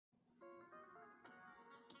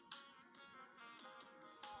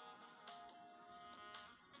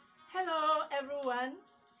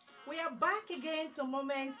are back again to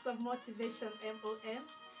Moments of Motivation MOM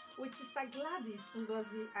with Sister Gladys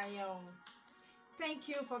N.Anyanwu. Thank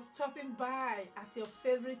you for stopping by at your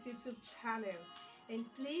favorite YouTube channel. And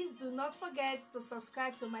please do not forget to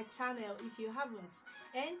subscribe to my channel if you haven't.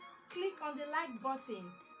 And click on the like button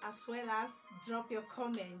as well as drop your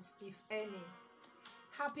comments if any.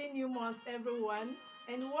 Happy New Month everyone,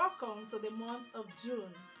 and welcome to the month of June,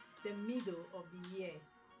 the middle of the year.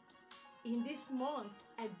 In this month,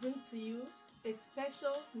 I bring to you a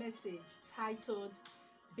special message titled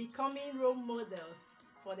Becoming Role Models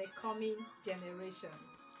for the Coming Generations.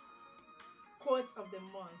 Quote of the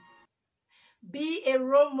month: be a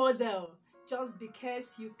role model just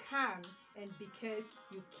because you can and because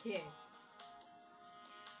you care.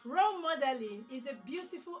 Role modeling is a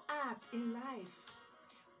beautiful art in life,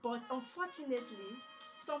 but unfortunately,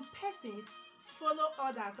 some persons follow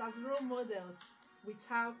others as role models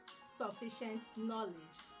without sufficient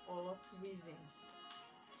knowledge or reason.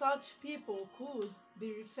 Such people could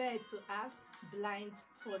be referred to as blind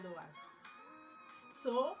followers.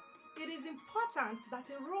 So, it is important that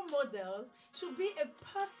a role model should be a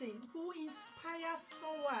person who inspires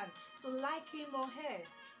someone to like him or her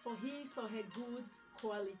for his or her good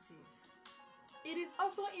qualities. It is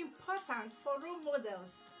also important for role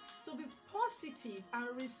models to be positive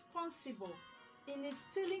and responsible in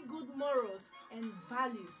instilling good morals and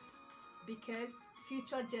values, because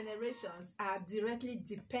future generations are directly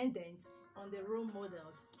dependent on the role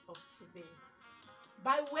models of today.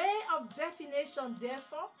 By way of definition,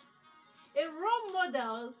 therefore, a role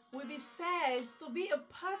model will be said to be a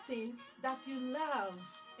person that you love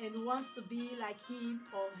and want to be like him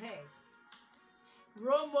or her.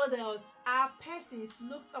 Role models are persons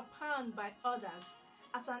looked upon by others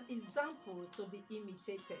as an example to be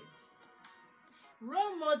imitated.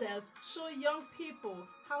 Role models show young people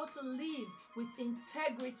how to live with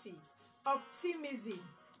integrity, optimism,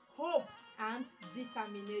 hope, and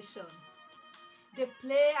determination. They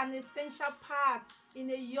play an essential part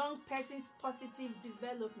in a young person's positive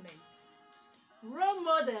development. Role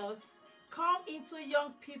models come into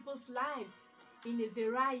young people's lives in a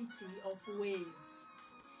variety of ways.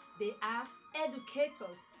 They are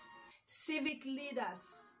educators, civic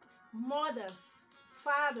leaders, mothers,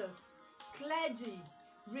 fathers, clergy,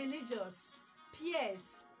 religious,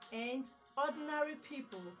 peers, and ordinary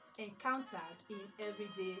people encountered in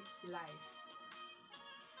everyday life.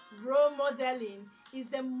 Role modeling is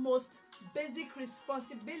the most basic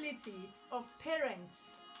responsibility of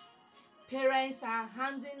parents. Parents are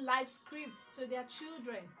handing life scripts to their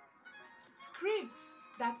children, scripts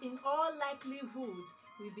that in all likelihood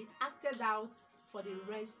will be acted out for the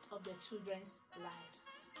rest of the children's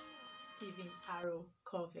lives. Stephen Arrow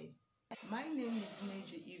Covey. My name is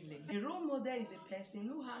N.Anyanwu. A role model is a person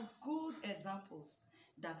who has good examples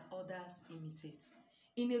that others imitate.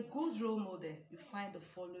 In a good role model, you find the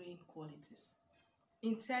following qualities: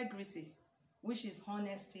 integrity, which is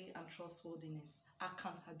honesty and trustworthiness;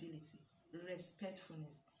 accountability,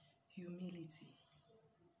 respectfulness, humility,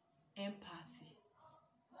 empathy,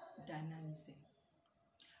 dynamism.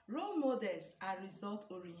 Role models are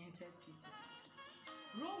result-oriented people.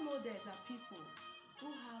 Role models are people who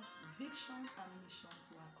have vision and mission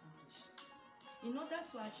to accomplish. In order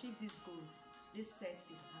to achieve these goals, they set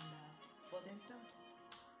a standard for themselves.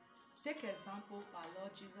 Take example of our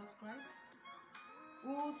Lord Jesus Christ,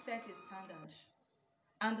 who set a standard,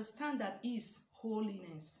 and the standard is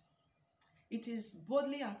holiness. It is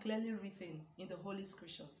boldly and clearly written in the Holy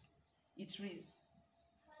Scriptures. It reads,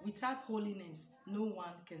 "Without holiness, no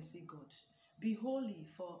one can see God. Be holy,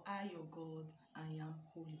 for I, your God, I am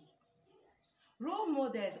holy." Role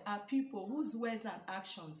models are people whose words and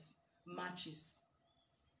actions matches.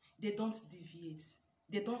 They don't deviate.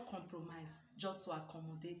 They don't compromise just to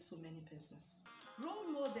accommodate so many persons.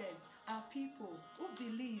 Role models are people who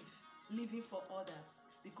believe living for others,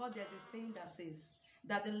 because there's a saying that says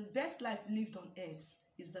that the best life lived on earth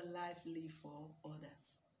is the life lived for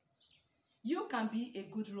others. You can be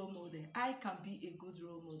a good role model. I can be a good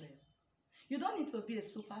role model. You don't need to be a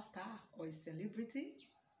superstar or a celebrity.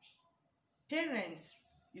 Parents,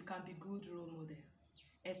 you can be good role model,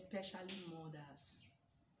 especially mothers.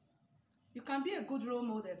 You can be a good role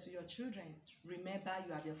model to your children. Remember,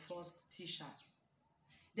 you are their first teacher.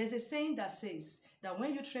 There's a saying that says that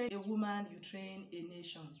when you train a woman, you train a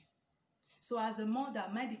nation. So as a mother,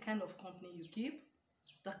 mind the kind of company you keep,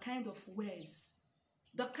 the kind of words,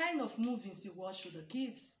 the kind of movies you watch with the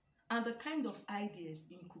kids, and the kind of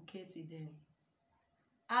ideas you inculcate in them.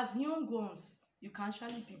 As young ones, you can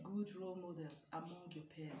actually be good role models among your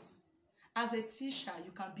peers. As a teacher,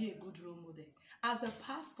 you can be a good role model. As a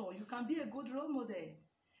pastor, you can be a good role model.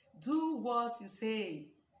 Do what you say.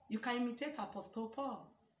 You can imitate Apostle Paul.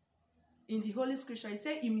 In the Holy Scripture, he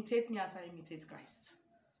said, imitate me as I imitate Christ.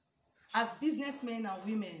 As businessmen and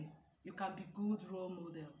women, you can be good role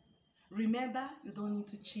model. Remember, you don't need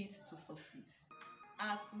to cheat to succeed.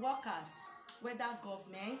 As workers, whether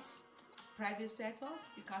government, private sectors,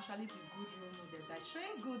 you can actually be good role model by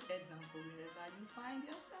showing good example wherever you find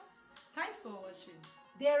yourself. Thanks for watching.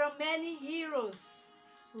 There are many heroes,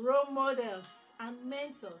 role models, and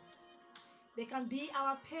mentors. They can be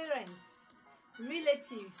our parents,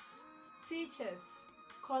 relatives, teachers,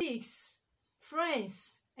 colleagues,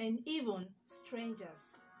 friends, and even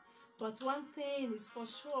strangers. But one thing is for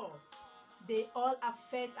sure, they all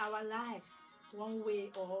affect our lives one way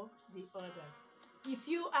or the other. If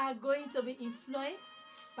you are going to be influenced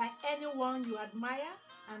by anyone you admire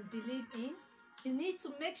and believe in, you need to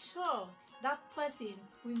make sure that person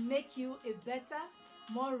will make you a better,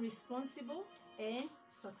 more responsible, and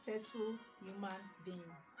successful human being.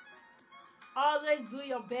 Always do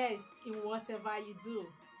your best in whatever you do.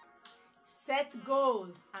 Set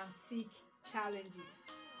goals and seek challenges.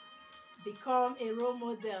 Become a role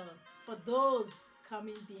model for those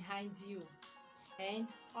coming behind you. And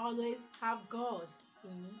always have God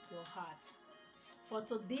in your heart. For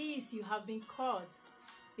to this you have been called,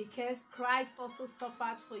 because Christ also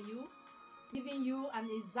suffered for you, giving you an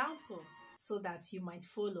example so that you might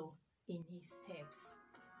follow in his steps.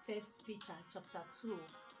 1 Peter chapter 2,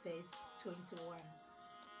 verse 21.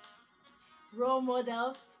 Role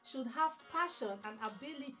models should have passion and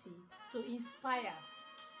ability to inspire.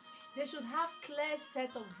 They should have clear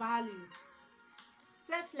set of values,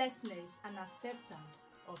 selflessness and acceptance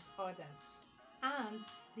of others, and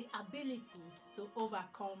the ability to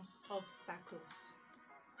overcome obstacles.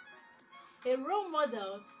 A role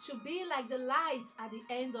model should be like the light at the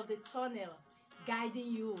end of the tunnel, guiding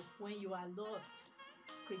you when you are lost.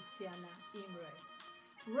 Christiana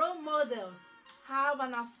Imre. Role models have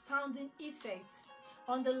an astounding effect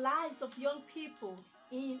on the lives of young people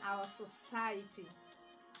in our society.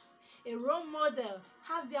 A role model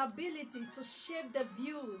has the ability to shape the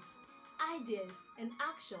views, ideas, and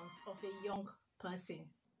actions of a young person.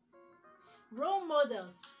 Role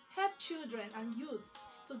models help children and youth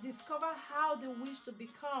to discover how they wish to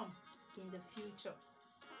become in the future.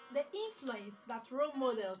 The influence that role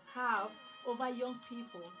models have over young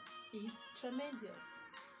people is tremendous.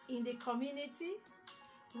 In the community,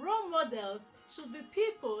 role models should be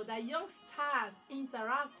people that young stars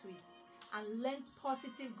interact with and learn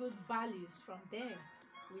positive good values from them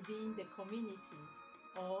within the community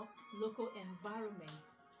or local environment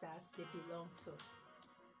that they belong to.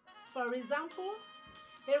 For example,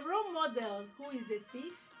 a role model who is a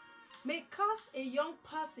thief may cause a young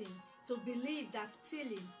person to believe that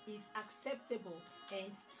stealing is acceptable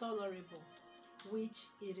and tolerable, which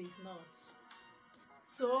it is not.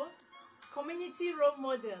 So, community role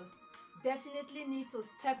models definitely need to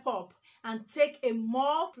step up and take a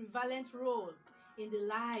more prevalent role in the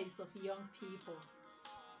lives of young people.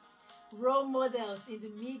 Role models in the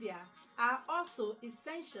media are also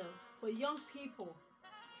essential for young people.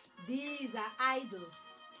 These are idols,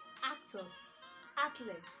 actors,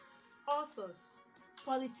 athletes, authors,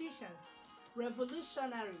 politicians,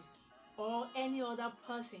 revolutionaries, or any other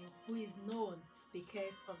person who is known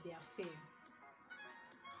because of their fame.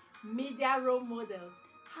 Media role models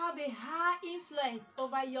have a high influence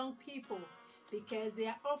over young people because they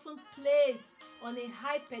are often placed on a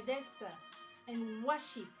high pedestal and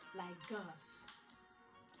worshipped like gods.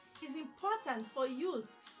 It's important for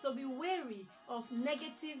youth to be wary of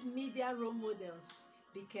negative media role models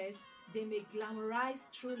because they may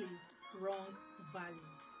glamorize truly wrong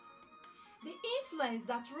values. The influence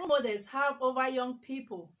that role models have over young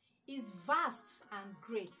people is vast and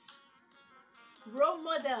great. Role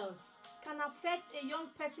models can affect a young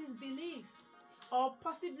person's beliefs or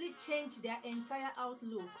possibly change their entire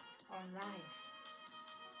outlook on life.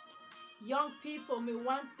 Young people may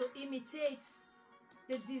want to imitate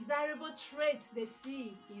the desirable traits they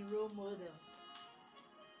see in role models.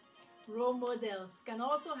 Role models can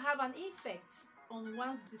also have an effect on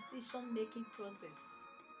one's decision-making process.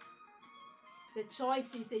 The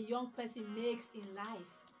choices a young person makes in life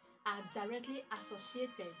are directly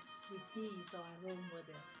associated with his or her role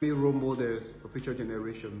models. Be role models for future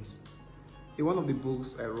generations. In one of the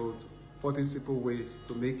books I wrote, 14 Simple Ways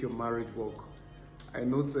to Make Your Marriage Work, I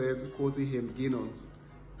noted, quoting him, Guinant,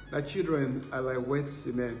 that children are like wet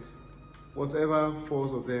cement. Whatever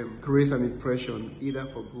falls on them creates an impression, either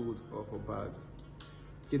for good or for bad.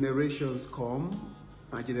 Generations come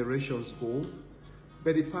and generations go,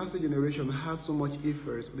 but the past generation has so much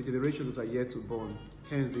effect on the generations that are yet to born.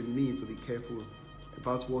 Hence, the need to be careful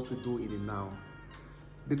about what we do in the now.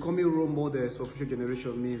 Becoming role models for future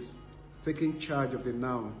generation means taking charge of the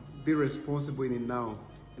now, be responsible in the now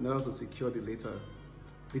in order to secure the later.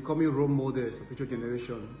 Becoming role models for future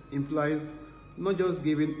generation implies not just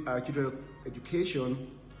giving our children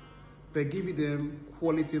education, but giving them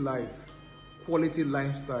quality life, quality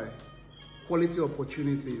lifestyle, quality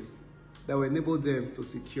opportunities that will enable them to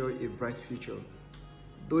secure a bright future.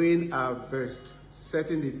 Doing our best,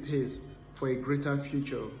 setting the pace for a greater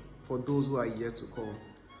future for those who are yet to come.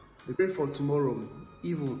 The great for tomorrow,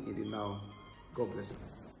 even in the now. God bless you.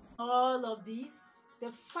 All of this,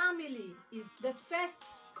 the family is the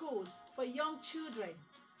first school for young children,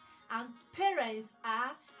 and parents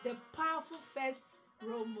are the powerful first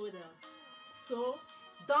role models. So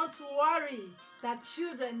don't worry that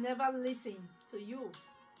children never listen to you,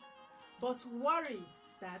 but worry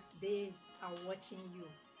that they are watching you.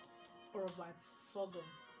 Robert Fogon.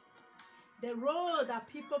 The role that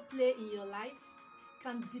people play in your life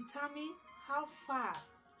can determine how far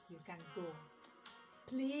you can go.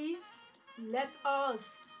 Please let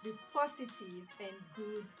us be positive and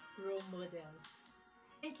good role models.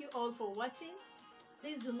 Thank you all for watching.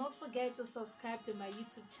 Please do not forget to subscribe to my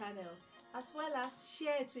YouTube channel, as well as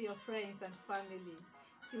share to your friends and family.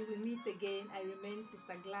 Till we meet again, I remain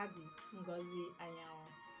Sister Gladys N.Anyanwu.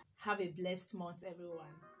 Have a blessed month,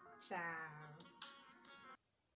 everyone. Ciao.